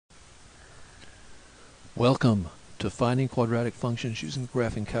Welcome to finding quadratic functions using the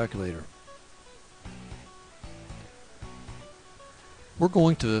graphing calculator. We're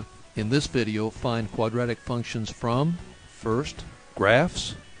going to, in this video, find quadratic functions from, first,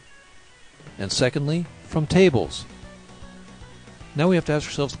 graphs, and secondly, from tables. Now we have to ask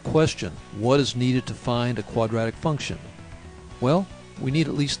ourselves the question, what is needed to find a quadratic function? Well, we need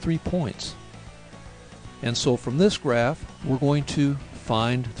at least 3 points. And so from this graph, we're going to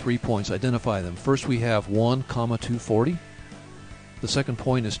find 3 points, identify them. First we have 1, 240. The second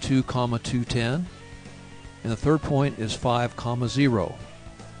point is 2, 210. And the third point is 5, 0.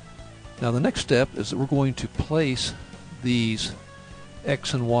 Now the next step is that we're going to place these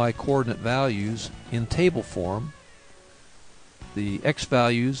x and y coordinate values in table form. The x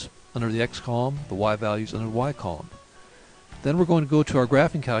values under the x column, the y values under the y column. Then we're going to go to our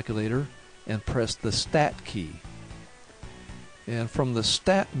graphing calculator and press the Stat key. And from the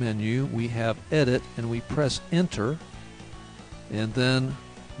Stat menu we have Edit, and we press Enter, and then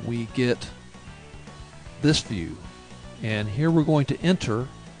we get this view. And here we're going to enter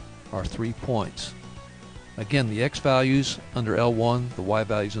our 3 points. Again, the x values under L1, the y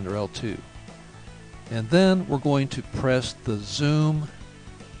values under L2. And then we're going to press the Zoom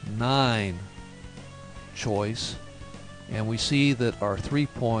 9 choice, and we see that our 3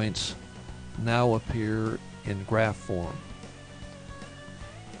 points now appear in graph form.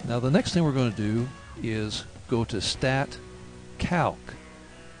 Now the next thing we're going to do is go to Stat Calc,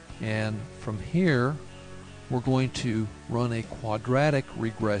 and from here we're going to run a quadratic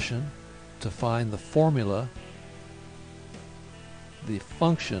regression to find the formula, the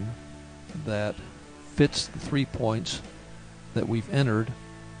function that fits the 3 points that we've entered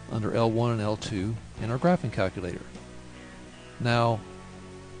under L1 and L2 in our graphing calculator. Now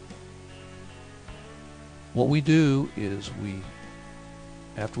what we do is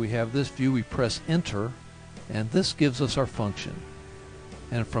after we have this view, we press Enter, and this gives us our function.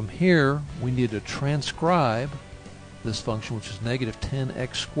 And from here we need to transcribe this function, which is negative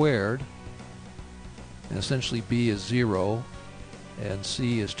 10x squared, and essentially b is 0 and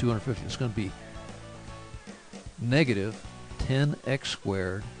c is 250. It's going to be negative 10x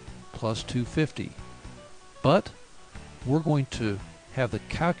squared plus 250. But we're going to have the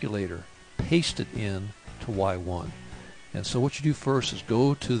calculator paste it in to y1. And so what you do first is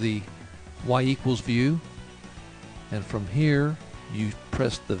go to the y equals view, and from here you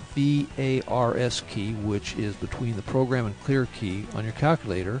press the VARS key, which is between the program and clear key on your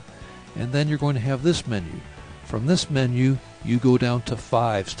calculator, and then you're going to have this menu. From this menu you go down to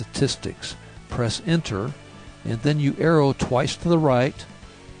 5, statistics, press Enter, and then you arrow twice to the right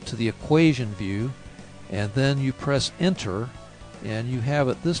to the equation view, and then you press Enter, and you have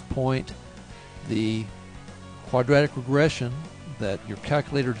at this point the quadratic regression that your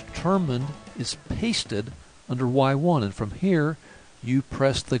calculator determined is pasted under y1. And from here you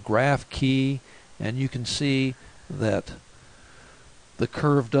press the graph key, and you can see that the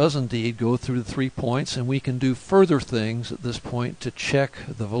curve does indeed go through the 3 points, and we can do further things at this point to check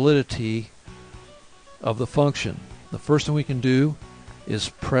the validity of the function. The first thing we can do is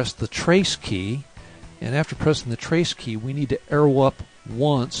press the trace key, and after pressing the trace key we need to arrow up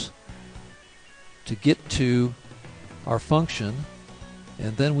once to get to our function,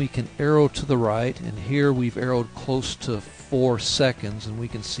 and then we can arrow to the right, and here we've arrowed close to 4 seconds, and we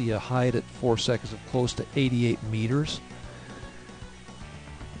can see a height at 4 seconds of close to 88 meters.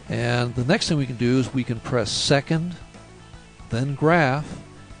 And the next thing we can do is we can press second, then graph,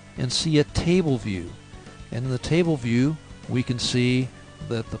 and see a table view. And in the table view we can see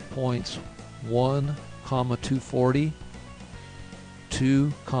that the points 1, 240,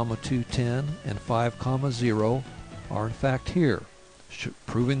 2, 210, and 5, 0 are in fact here,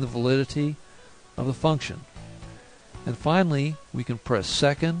 proving the validity of the function. And finally we can press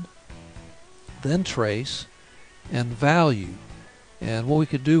second, then trace, and value. And what we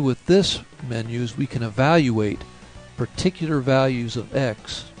could do with this menu is we can evaluate particular values of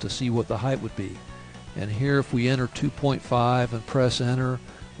x to see what the height would be. And here if we enter 2.5 and press Enter,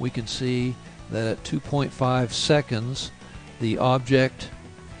 we can see that at 2.5 seconds the object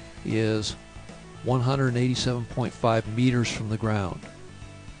is 187.5 meters from the ground.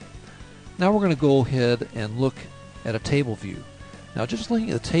 Now we're going to go ahead and look at a table view. Now just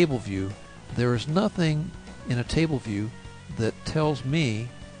looking at the table view, there is nothing in a table view that tells me,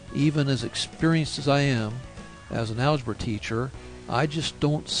 even as experienced as I am as an algebra teacher, I just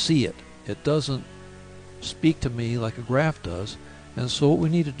don't see it. It doesn't speak to me like a graph does. And so what we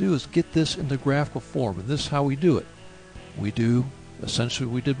need to do is get this into graphical form, and this is how we do it. We do essentially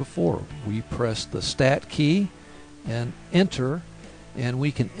what we did before. We press the Stat key and Enter, and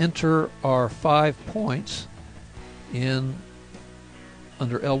we can enter our 5 points in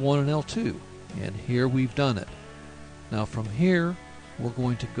under L1 and L2, and here we've done it. Now from here we're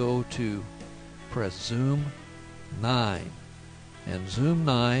going to go to press zoom 9, and zoom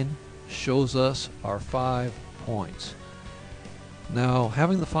 9 shows us our 5 points. Now,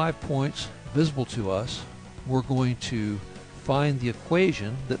 having the 5 points visible to us, we're going to find the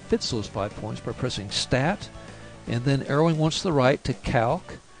equation that fits those 5 points by pressing stat and then arrowing once to the right to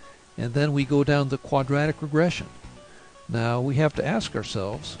calc, and then we go down the quadratic regression. Now we have to ask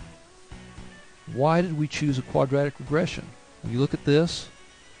ourselves, why did we choose a quadratic regression? We look at this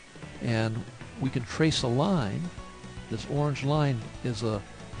and we can trace a line. This orange line is a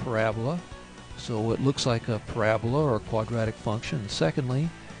parabola, so it looks like a parabola or a quadratic function. And secondly,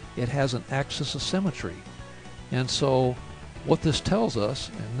 it has an axis of symmetry. And so what this tells us,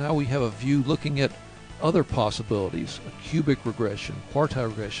 and now we have a view looking at other possibilities, a cubic regression, quartile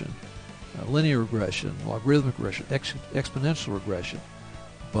regression, linear regression, logarithmic regression, exponential regression.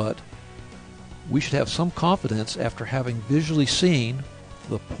 But we should have some confidence after having visually seen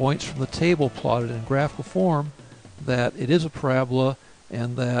the points from the table plotted in graphical form that it is a parabola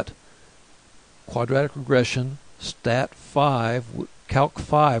and that quadratic regression, stat 5, calc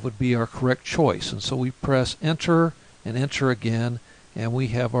 5 would be our correct choice. And so we press enter and enter again, and we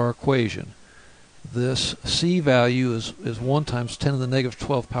have our equation. This c value is 1 times 10 to the negative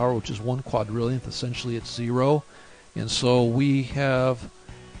 12 power, which is 1 quadrillionth. Essentially it's 0. And so we have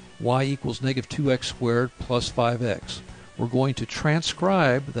y equals negative 2x squared plus 5x. We're going to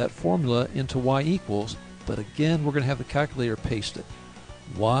transcribe that formula into y equals, but again we're going to have the calculator paste it.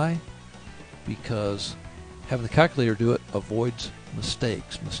 Why? Because having the calculator do it avoids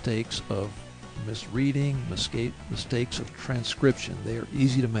mistakes of misreading, mistakes of transcription. They are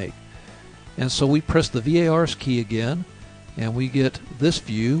easy to make. And so we press the VAR's key again, and we get this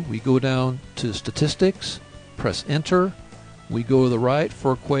view. We go down to statistics, press enter, we go to the right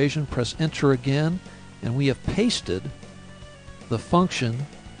for equation, press enter again, and we have pasted the function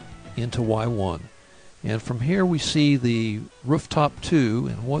into y1. And from here we see the rooftop 2,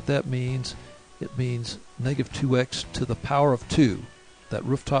 and what that means, it means negative 2x to the power of 2. That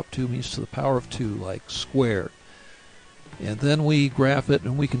rooftop 2 means to the power of 2, like squared. And then we graph it,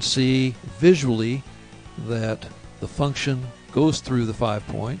 and we can see visually that the function goes through the 5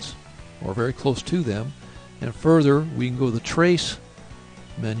 points, or very close to them. And further, we can go to the trace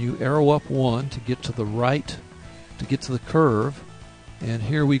menu, arrow up 1 to get to the right, to get to the curve. And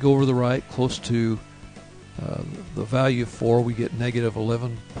here we go over the right, close to the value of 4, we get negative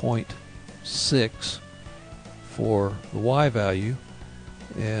 11.6 for the y value.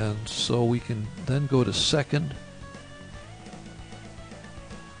 And so we can then go to second,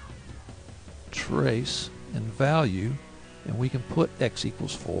 trace, and value, and we can put x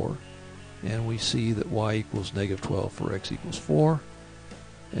equals 4, and we see that y equals negative 12 for x equals 4.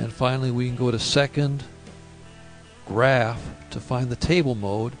 And finally we can go to second, graph, to find the table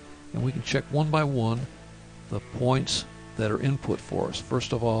mode, and we can check one by one the points that are input for us.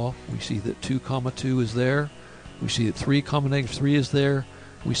 First of all, we see that 2, 2 is there. We see that 3, negative 3 is there.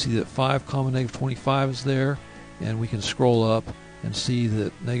 We see that 5, negative 25 is there. And we can scroll up and see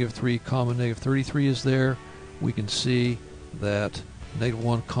that negative 3, negative 33 is there. We can see that negative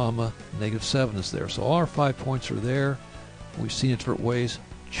 1, negative 7 is there. So all our 5 points are there. We've seen it different ways.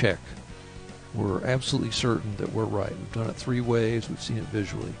 Check. We're absolutely certain that we're right. We've done it 3 ways. We've seen it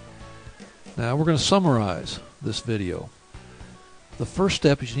visually. Now we're going to summarize this video. The first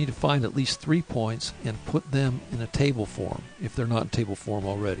step is you need to find at least 3 points and put them in a table form if they're not in table form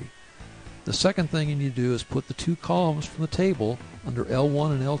already. The second thing you need to do is put the 2 columns from the table under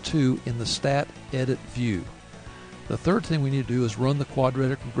L1 and L2 in the Stat Edit view. The third thing we need to do is run the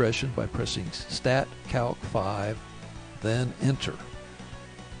quadratic regression by pressing Stat Calc 5, then Enter.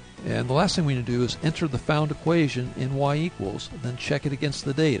 And the last thing we need to do is enter the found equation in y equals, and then check it against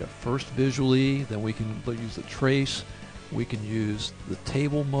the data. First visually, then we can use the trace, we can use the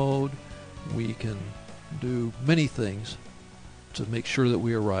table mode, we can do many things to make sure that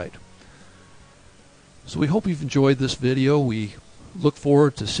we are right. So we hope you've enjoyed this video. We look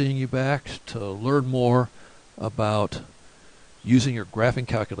forward to seeing you back to learn more about using your graphing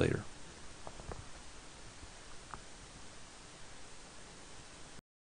calculator.